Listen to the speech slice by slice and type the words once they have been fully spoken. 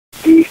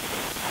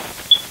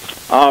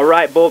All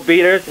right, Bolt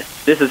Beaters.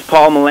 This is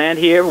Paul Maland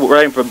here. We're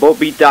writing for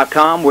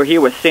BoltBeat.com. We're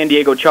here with San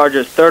Diego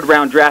Chargers'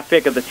 third-round draft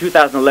pick of the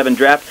 2011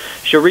 draft,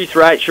 Shareece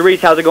Wright. Shareece,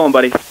 how's it going,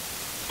 buddy?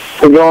 It's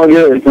going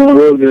good. It's going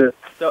real good.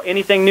 So,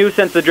 anything new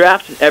since the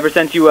draft? Ever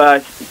since you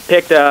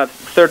picked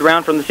third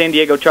round from the San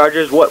Diego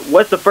Chargers,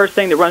 what's the first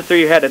thing that runs through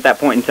your head at that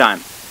point in time?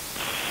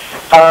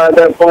 At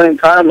that point in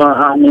time,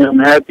 I'm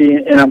happy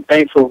and I'm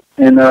thankful,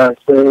 and so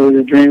it was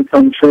a dream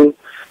come true.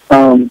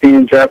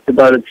 Being drafted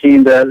by the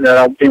team that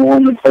I've been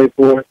wanting to play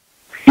for,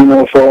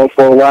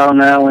 for a while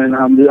now, and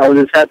I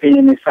was just happy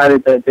and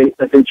excited that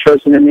they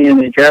trusted in me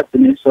and they drafted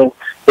me. So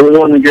it was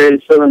one of the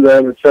greatest feelings I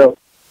ever felt.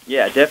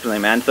 Yeah, definitely,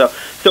 man. So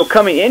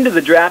coming into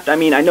the draft, I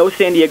mean, I know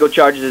San Diego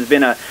Chargers has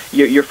been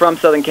you're from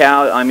Southern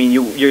Cal. I mean,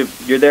 you're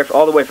there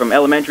all the way from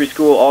elementary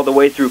school all the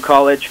way through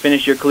college.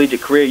 Finished your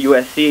collegiate career at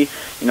USC.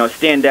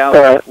 Stand out.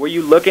 Right. Were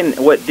you looking?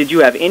 Did you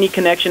have any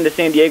connection to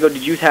San Diego?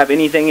 Did you have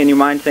anything in your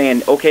mind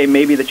saying, okay,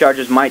 maybe the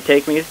Chargers might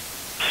take me?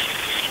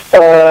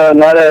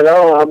 Not at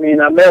all. I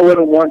mean, I met with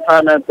him one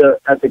time at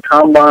the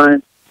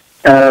combine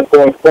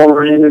for a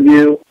formal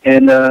interview,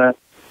 and that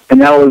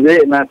was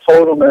it. And I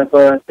told them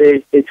if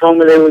they told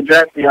me they would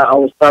draft me, I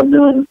would stop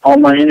doing all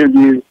my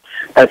interviews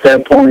at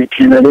that point.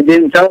 And they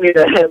didn't tell me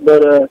that,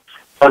 but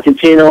I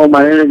continued on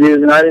my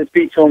interviews, and I didn't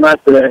speak to them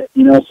after that.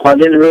 So I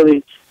didn't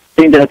really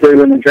think that they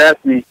were going to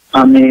draft me.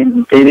 I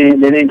mean, they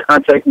didn't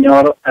contact me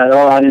at all.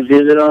 I didn't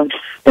visit them.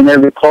 They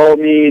never called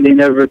me. They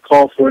never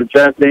called for a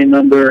draft day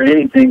number or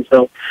anything.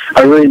 So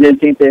I really didn't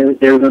think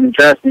they were going to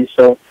draft me.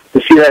 So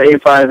to see that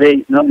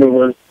 858 number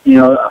was,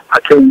 I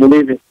couldn't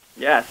believe it.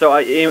 Yeah, so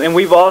and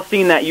we've all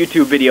seen that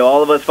YouTube video.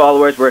 All of us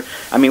followers, we're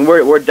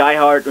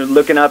diehard. We're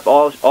looking up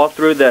all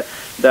through the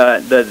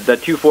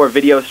 2-4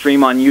 video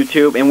stream on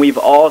YouTube, and we've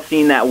all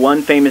seen that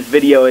one famous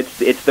video.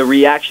 It's the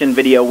reaction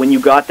video when you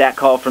got that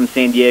call from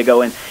San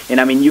Diego, and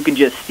I mean, you can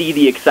just see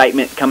the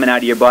excitement coming out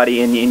of your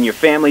body, and your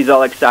family's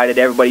all excited.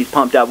 Everybody's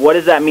pumped up. What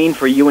does that mean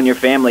for you and your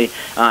family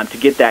to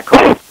get that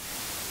call?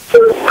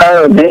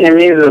 It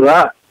means a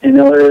lot.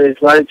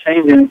 It's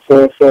life-changing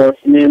for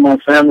me and my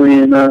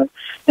family,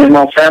 and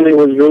my family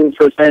was rooting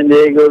for San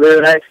Diego. They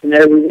were asking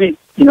every week,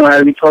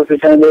 have we talked to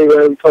San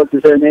Diego? Have we talked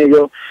to San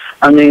Diego?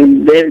 I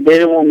mean, they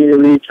didn't want me to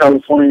leave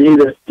California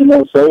either,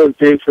 so it was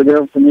big for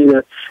them for me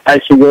to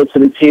actually go to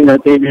the team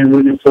that they've been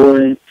rooting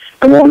for and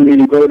wanted me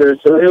to go there.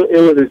 So it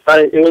was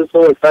exciting. It was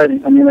so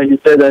exciting. I mean, like you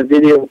said, that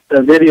video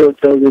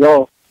tells it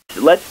all.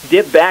 Let's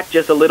dip back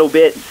just a little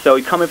bit.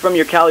 So coming from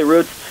your Cali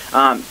roots,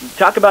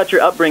 talk about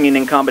your upbringing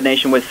in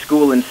combination with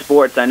school and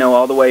sports. I know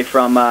all the way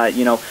from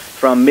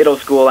from middle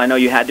school, I know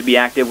you had to be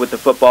active with the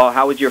football.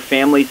 How was your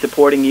family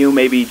supporting you?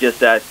 Maybe just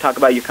talk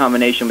about your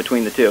combination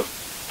between the two.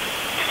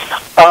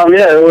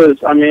 Yeah, it was.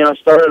 I mean, I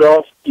started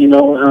off,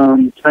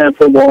 playing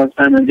football in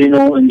San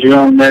Bernardino and Junior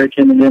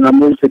American, and then I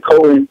moved to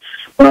Colon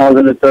when I was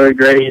in the 3rd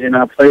grade, and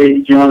I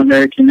played Junior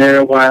American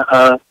there while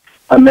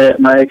I met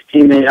my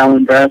ex-teammate,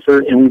 Alan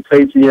Bradford, and we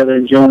played together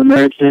in Junior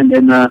American,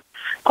 and I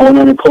went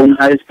on to Colon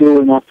High School,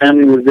 and my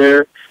family was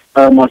there.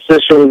 My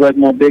sister was like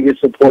my biggest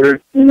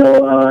supporter, in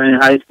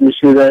high school.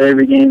 She was at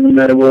every game, no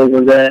matter where it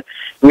was at.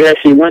 We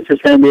actually went to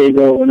San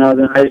Diego when I was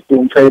in high school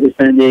and played the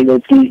San Diego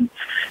team.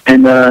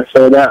 And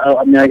so that,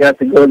 I got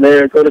to go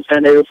to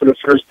San Diego for the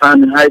first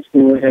time in high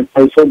school and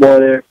play football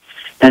there.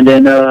 And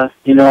then, I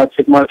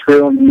took my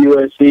career on the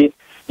USC,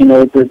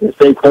 to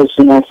stay close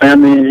to my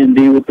family and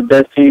be with the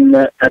best team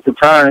at the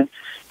time,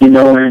 and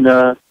then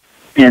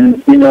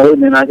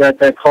I got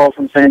that call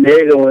from San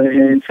Diego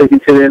and took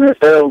it to the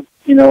NFL.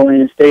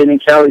 And stayed in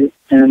Cali,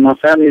 and my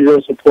family is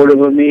real supportive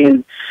of me,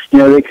 and,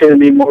 they couldn't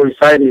be more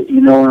excited,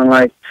 and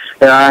like,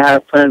 that I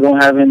have plans on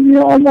having,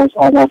 almost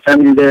all my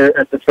family there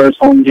at the first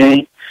home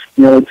game,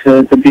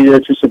 to be there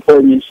to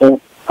support me, so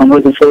I'm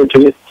looking forward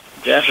to it.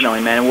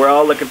 Definitely, man, and we're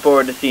all looking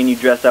forward to seeing you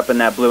dress up in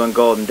that blue and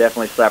gold and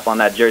definitely slap on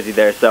that jersey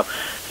there. So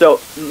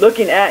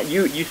looking at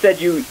you said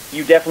you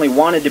definitely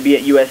wanted to be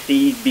at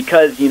USC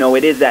because,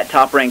 it is that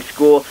top-ranked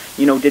school.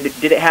 Did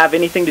it have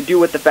anything to do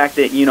with the fact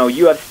that,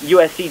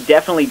 USC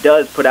definitely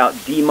does put out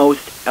the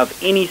most of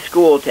any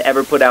school to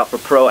ever put out for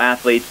pro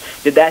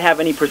athletes? Did that have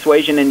any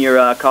persuasion in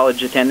your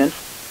college attendance?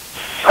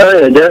 Oh,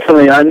 yeah,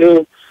 definitely. I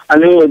knew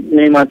it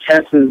made my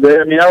chances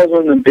there. I mean, that was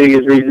one of the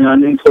biggest reasons. I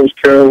knew Coach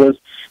Carroll was,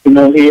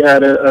 he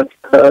had a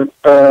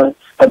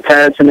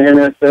path in the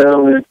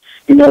NFL, and,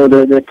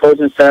 the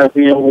coaching staff,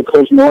 with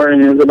Coach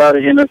Morton, it was about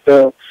an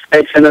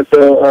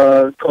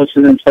ex-NFL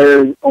coaches and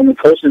players on the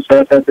coaching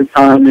staff at the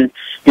time. And,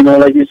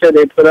 like you said,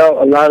 they put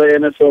out a lot of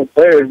NFL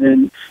players,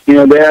 and,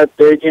 they're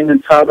getting the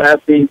top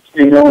athletes,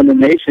 in the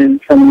nation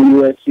from the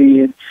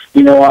USC. And,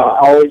 I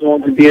always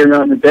wanted to be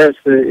around the best.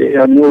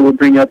 I knew it would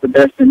bring out the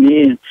best in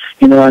me,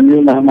 and, I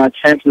knew my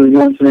chances of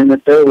going to the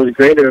NFL was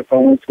greater if I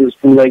went to a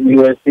school like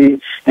USC.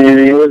 And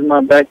it was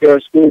my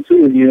backyard school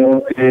too, and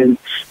it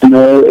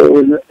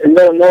was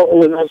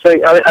no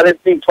second. I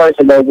didn't think twice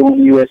about going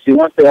to USC.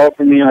 Once they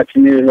offered me, I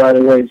committed right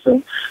away.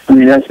 So, I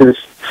mean, that's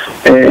just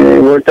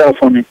it worked out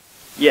for me.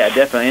 Yeah,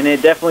 definitely, and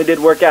it definitely did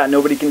work out.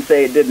 Nobody can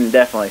say it didn't.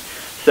 Definitely.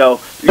 So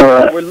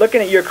we're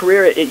looking at your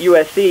career at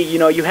USC. You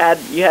know, you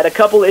had a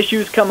couple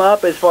issues come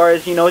up as far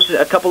as, you know,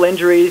 a couple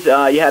injuries.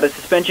 You had a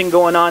suspension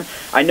going on.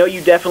 I know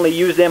you definitely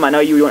used them. I know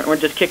you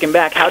weren't just kicking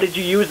back. How did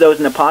you use those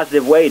in a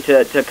positive way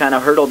to kind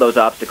of hurdle those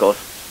obstacles?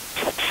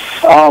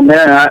 Oh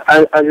man,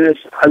 I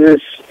just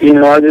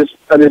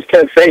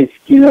kept faith.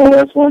 You know,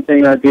 that's one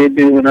thing I did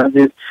do, and I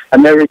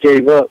never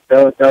gave up.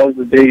 That was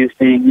the biggest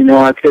thing. You know,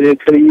 I could have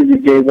easily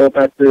gave up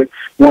after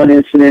one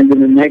incident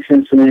and the next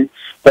incident,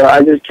 but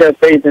I just kept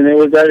faith, and it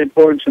was that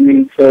important to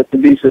me to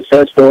be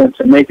successful and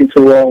to make it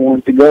to where I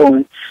wanted to go.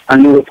 And I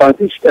knew if I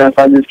just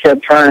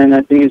kept trying,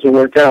 that things would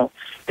work out.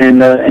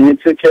 And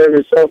it took care of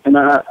itself. And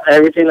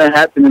everything that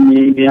happened to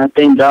me, I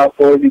thank God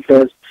for it,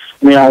 because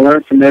I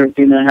learned from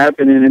everything that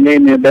happened, and it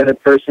made me a better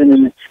person.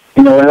 And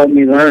it helped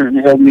me learn.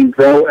 It helped me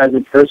grow as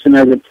a person,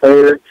 as a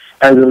player,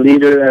 as a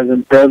leader, as a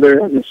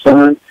brother, as a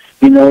son.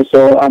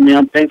 So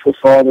I'm thankful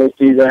for all those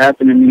things that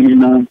happened to me,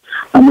 and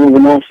I'm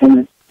moving on from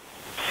it.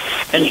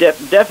 And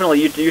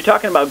definitely, you're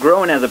talking about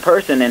growing as a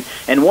person,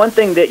 and one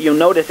thing that you'll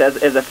notice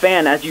as a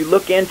fan, as you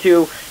look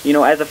into,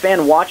 as a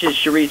fan watches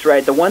Shareece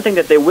Wright, the one thing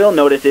that they will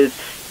notice is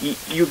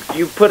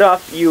you put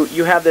off,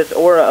 you have this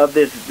aura of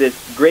this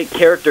great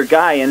character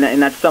guy,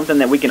 and that's something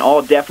that we can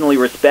all definitely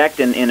respect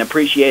and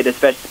appreciate,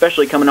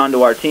 especially coming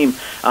onto our team.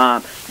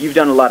 You've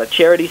done a lot of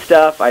charity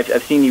stuff.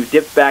 I've seen you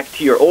dip back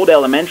to your old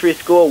elementary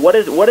school. What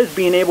does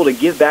being able to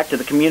give back to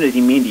the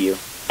community mean to you?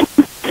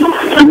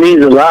 It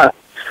means a lot.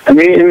 It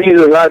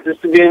means a lot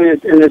just to be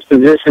in this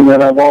position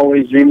that I've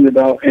always dreamed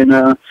about. And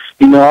I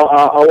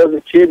was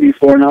a kid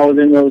before, and I was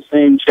in those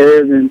same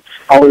chairs, and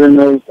I was in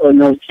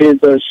those kids'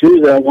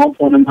 shoes at one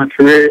point in my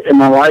career, in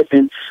my life,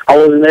 and I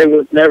was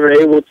never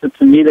able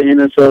to meet an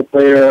NFL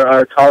player or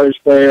a college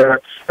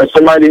player or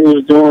somebody who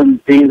was doing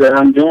things that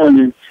I'm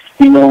doing,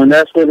 and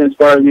that's what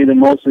inspired me the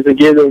most, is to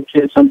give those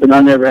kids something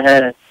I never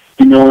had.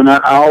 And I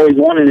always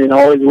wanted it.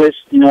 I always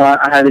wished,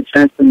 I had a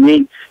chance to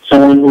meet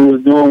someone who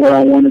was doing what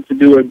I wanted to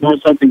do, or doing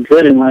something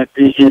good in life,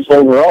 just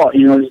overall,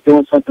 just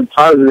doing something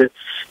positive,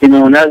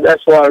 and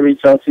that's why I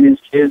reach out to these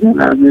kids,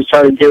 and I just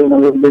try to give them a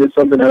little bit of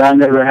something that I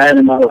never had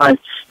in my life,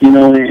 and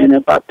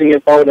if I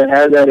would have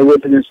had that, it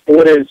would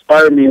have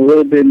inspired me a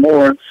little bit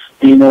more,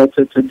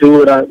 to do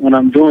what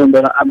I'm doing,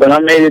 but I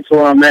made it to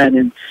where I'm at,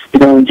 and,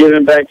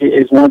 giving back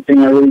is one thing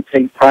I really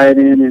take pride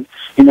in, and,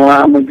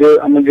 I'm a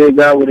good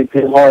guy with a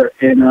good heart,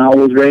 and I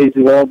was raised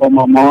well by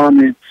my mom,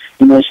 and,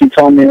 she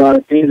taught me a lot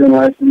of things in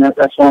life, and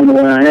that's why I'm the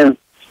way I am.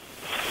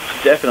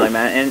 Definitely,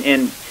 man.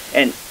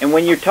 And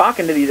when you're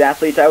talking to these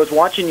athletes, I was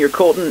watching your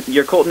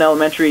Colton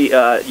Elementary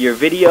your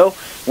video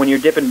when you're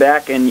dipping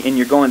back and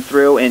you're going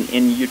through and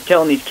you're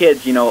telling these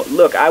kids,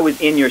 look, I was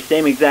in your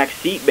same exact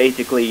seat,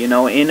 basically.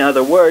 In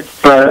other words,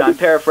 I'm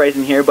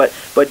paraphrasing here, but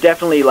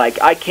definitely,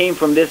 like, I came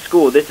from this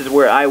school. This is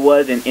where I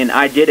was, and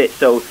I did it.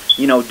 So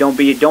don't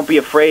be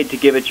afraid to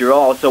give it your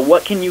all. So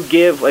what can you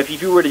give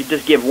if you were to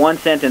just give one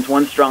sentence,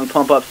 one strong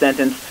pump up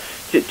sentence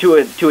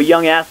to a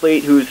young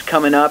athlete who's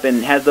coming up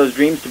and has those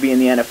dreams to be in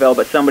the NFL,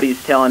 but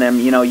somebody's telling him,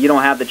 you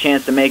don't have the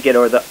chance to make it,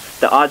 or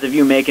the odds of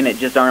you making it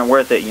just aren't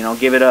worth it,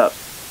 give it up?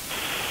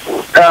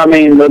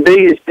 The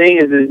biggest thing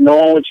is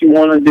knowing what you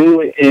want to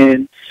do,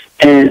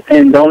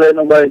 and don't let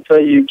nobody tell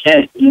you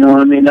can't.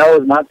 That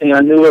was my thing. I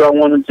knew what I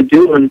wanted to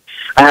do, and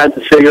I had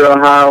to figure out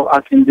how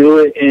I can do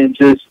it, and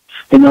just,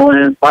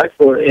 and fight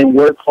for it and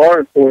work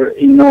hard for it,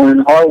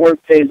 and hard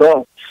work pays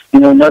off.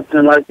 Nothing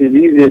in life is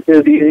easy. If it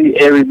was easy,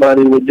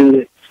 everybody would do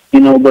it,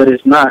 but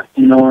it's not,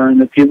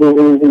 and the people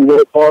who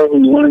work hard,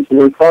 who want to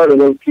work hard, are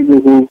those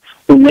people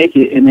who make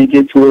it, and they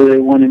get to where they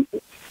want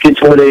to get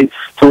to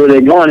where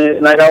they're going.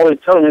 And like I always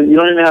tell them, you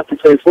don't even have to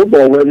play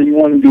football, whether you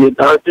want to be a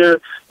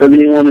doctor, whether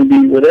you want to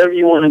be whatever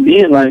you want to be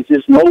in life,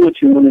 just know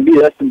what you want to be.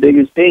 That's the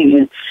biggest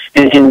thing,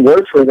 and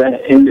work for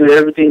that, and do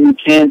everything you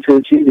can to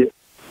achieve it.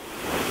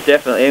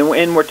 Definitely,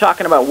 and we're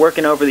talking about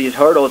working over these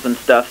hurdles and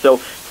stuff, so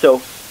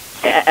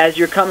as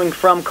you're coming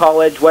from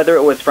college, whether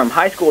it was from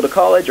high school to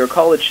college or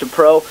college to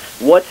pro,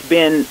 what's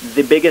been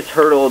the biggest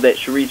hurdle that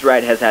Shareece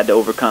Wright has had to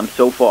overcome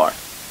so far?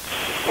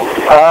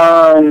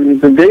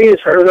 The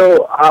biggest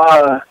hurdle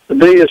I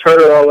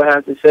would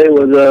have to say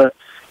was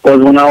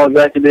when I was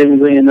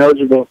academically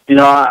ineligible.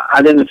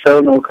 I didn't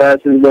fail no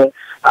classes, but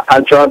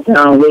I dropped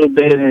down a little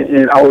bit,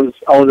 and I was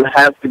a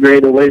half the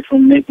grade away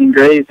from making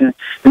grades, and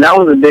that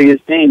was the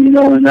biggest thing,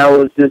 and that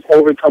was just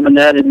overcoming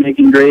that and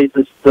making grades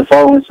the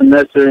following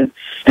semester,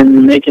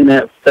 and making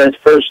that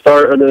first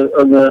start of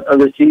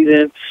the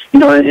season,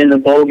 in the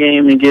bowl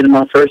game, and getting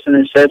my first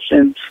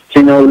interception,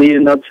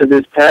 leading up to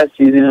this past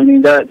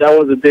season. That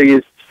was the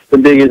biggest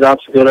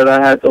obstacle that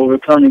I had to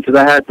overcome, because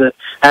I had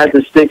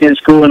to stick in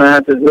school, and I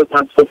had to look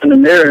myself in the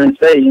mirror and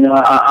say,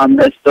 I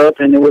messed up,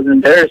 and it was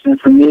embarrassing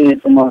for me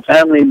and for my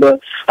family,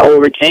 but I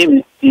overcame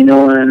it,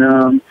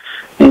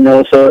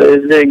 so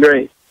it's been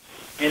great.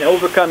 And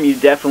overcome, you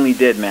definitely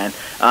did, man.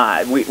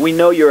 We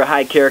know you're a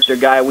high character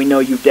guy. We know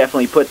you've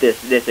definitely put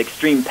this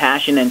extreme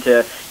passion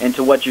into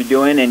what you're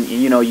doing, and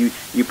you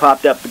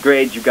popped up the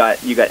grades. You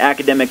got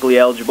academically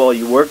eligible.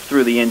 You worked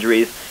through the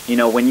injuries. you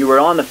know, when you were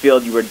on the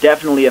field, you were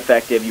definitely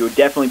effective. You would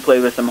definitely play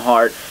with some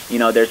heart. You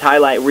know, there's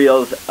highlight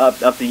reels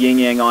up the yin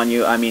yang on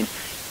you. I mean,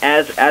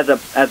 as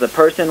a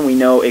person, we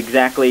know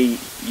exactly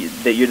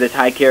that you're this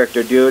high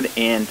character dude.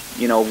 And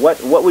you know,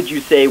 what would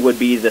you say would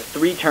be the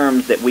 3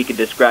 terms that we could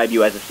describe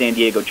you as a San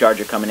Diego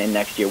Charger coming in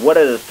next year? What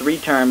are the 3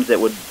 terms that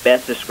would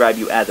best describe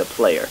you as a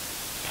player?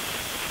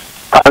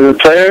 As a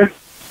player?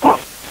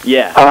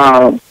 Yeah.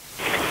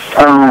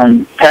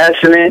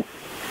 Passionate,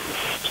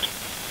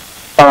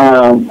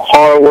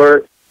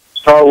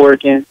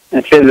 hardworking,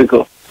 and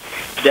physical.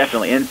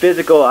 Definitely. And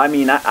physical, I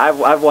mean,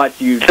 I've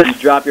watched you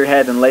drop your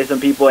head and lay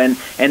some people, and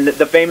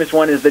the famous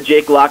one is the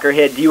Jake Locker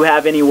hit. Do you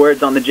have any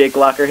words on the Jake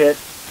Locker hit?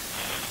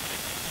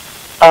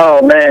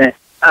 Oh, man.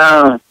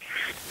 I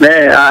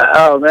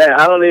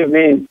don't even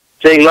mean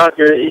Jake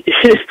Locker. I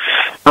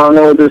don't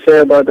know what to say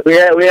about that.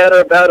 We had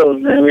our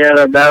battles, man. We had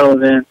our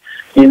battles, and,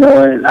 you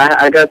know, and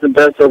I got the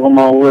best of him,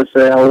 I would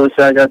say.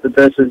 I got the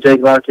best of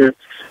Jake Locker,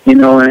 you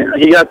know,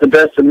 and he got the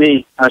best of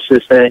me, I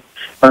should say,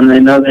 on the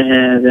other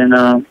hand. And,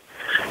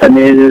 I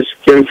mean, it's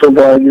just scary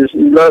football. You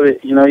love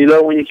it. You know, you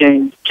love when you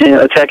can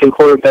attack a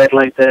quarterback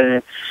like that.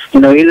 And, you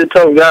know, he's a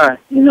tough guy,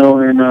 you know,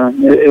 and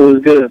it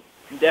was good.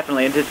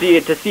 Definitely, and to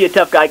see a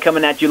tough guy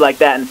coming at you like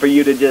that, and for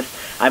you to just,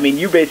 I mean,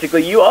 you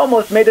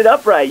almost made it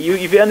upright. You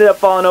ended up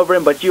falling over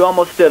him, but you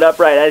almost stood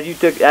upright as you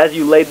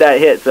laid that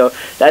hit. So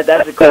that's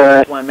a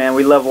cool one, man.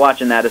 We love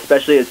watching that,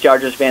 especially as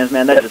Chargers fans,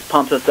 man. That just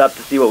pumps us up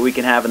to see what we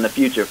can have in the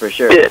future for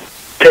sure. Yeah,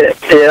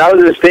 I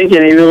was just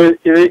thinking either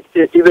it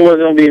was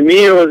going to be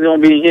me or it was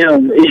going to be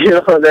him. You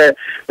know, that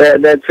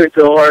took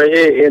the hard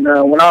hit. And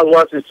when I was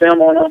watching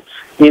film on him,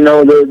 you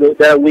know,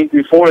 that week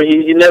before,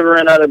 he never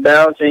ran out of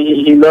bounds, and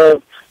he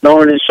loved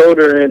lowering his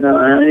shoulder, and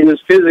he was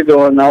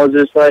physical, and I was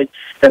just like,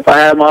 if I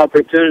have my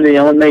opportunity,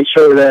 I want to make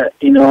sure that,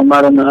 you know, I'm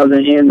out on the other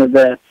end of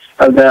that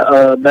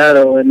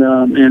battle,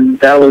 and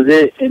that was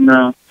it, and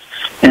I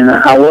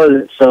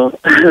wasn't, so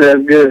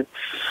that's good.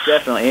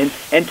 Definitely,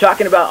 and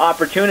talking about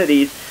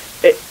opportunities,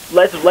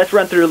 let's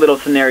run through a little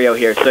scenario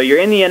here. So you're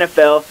in the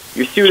NFL,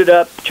 you're suited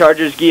up,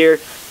 Chargers gear,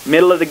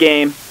 middle of the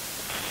game,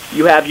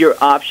 you have your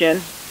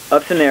option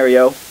of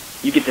scenario,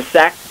 you get to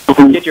sack,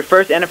 get your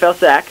first NFL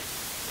sack,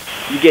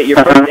 you get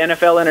your first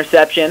NFL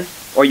interception,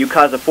 or you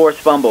cause a forced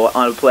fumble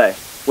on a play.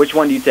 Which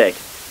one do you take?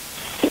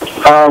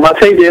 I'll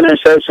take the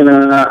interception,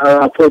 and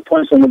I'll put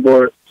points on the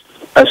board.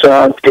 So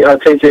I'll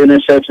take the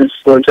interception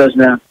for a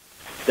touchdown.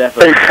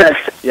 Definitely.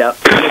 Yeah,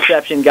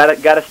 interception.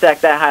 Gotta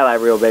stack that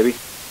highlight reel, baby.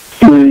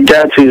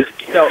 Got to.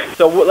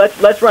 So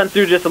let's run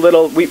through just a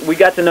little. We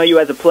got to know you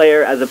as a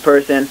player, as a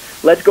person.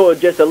 Let's go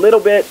just a little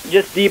bit,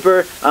 just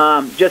deeper.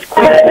 Just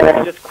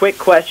quick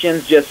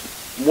questions. Just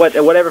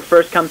whatever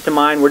first comes to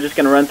mind. We're just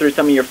gonna run through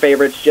some of your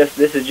favorites.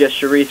 This is just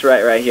Shareece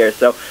Wright right here.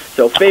 So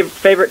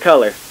favorite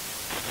color.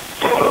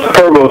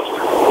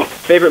 Purple.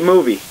 Favorite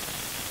movie.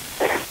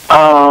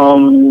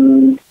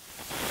 Bad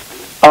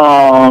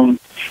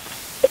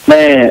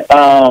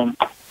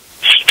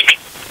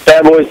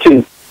Boys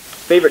 2.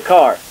 Favorite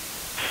car.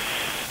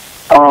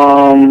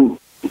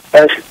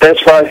 That's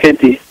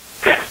 550.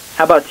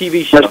 How about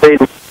TV show?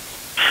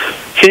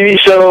 TV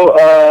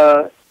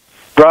show,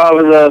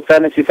 Rob's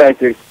Fantasy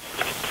Factory.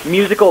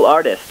 Musical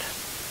artist.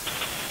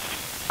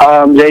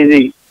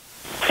 Jay-Z.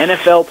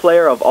 NFL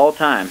player of all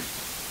time.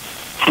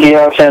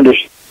 Deion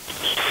Sanders.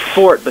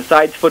 Sport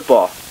besides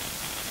football.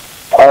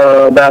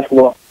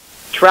 Basketball.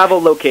 Travel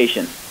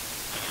location.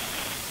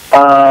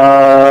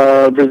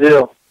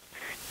 Brazil.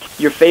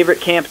 Your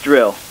favorite camp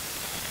drill.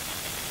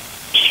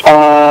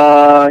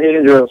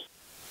 Hidden drills.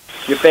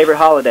 Your favorite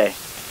holiday.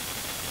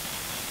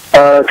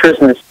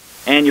 Christmas.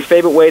 And your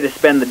favorite way to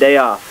spend the day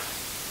off.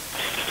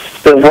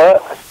 The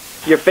what?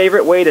 Your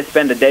favorite way to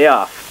spend a day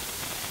off.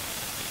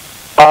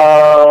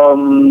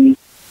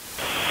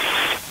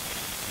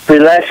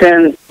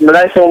 Relaxing with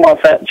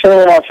chilling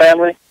with my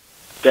family.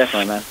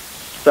 Definitely, man.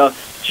 So,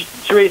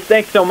 Shareece,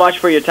 thanks so much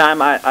for your time.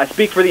 I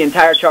speak for the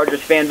entire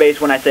Chargers fan base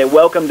when I say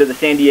welcome to the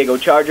San Diego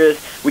Chargers.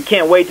 We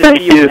can't wait to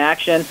see you in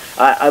action.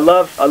 I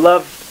love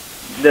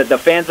the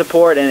fan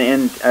support,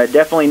 and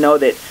definitely know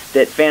that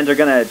fans are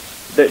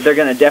they're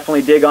gonna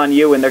definitely dig on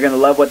you, and they're gonna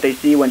love what they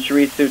see when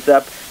Shareece suits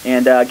up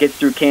and gets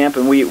through camp.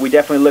 And we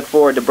definitely look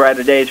forward to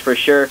brighter days for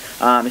sure.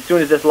 As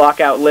soon as this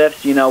lockout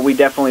lifts, you know, we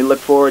definitely look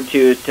forward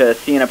to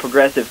seeing a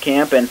progressive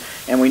camp, and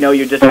we know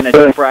you're just gonna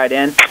jump right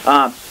in.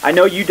 I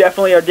know you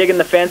definitely are digging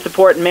the fan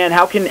support, and man,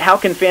 how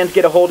can fans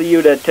get a hold of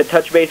you to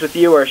touch base with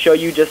you or show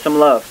you just some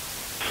love?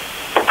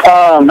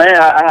 Man,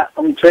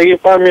 I'm sure you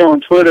can find me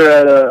on Twitter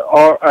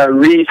at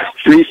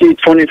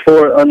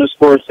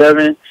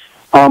Reese24_7.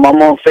 I'm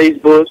on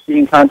Facebook. You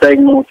can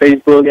contact me on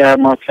Facebook. I have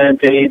my fan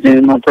page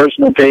and my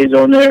personal page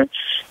on there,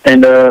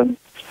 and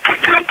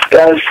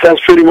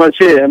that's pretty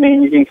much it. I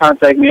mean, you can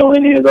contact me on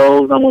any of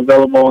those. I'm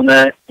available on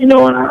that, you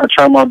know, and I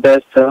try my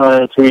best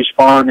to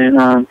respond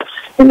and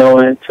you know,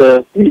 and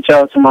to reach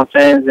out to my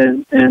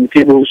fans and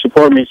people who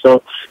support me.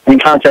 So you can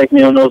contact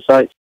me on those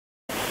sites.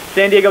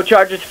 San Diego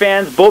Chargers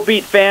fans, Bolt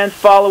Beat fans,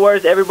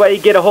 followers, everybody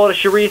get a hold of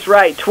Shareece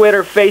Wright,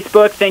 Twitter,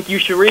 Facebook. Thank you,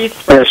 Shareece,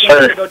 from Yes, San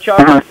sir. Diego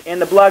Chargers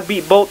and the Blog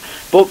Beat Bolt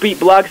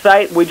Beat blog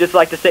site. We'd just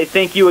like to say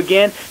thank you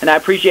again, and I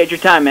appreciate your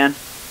time, man.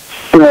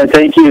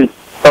 Thank you,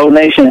 Bolt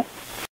Nation.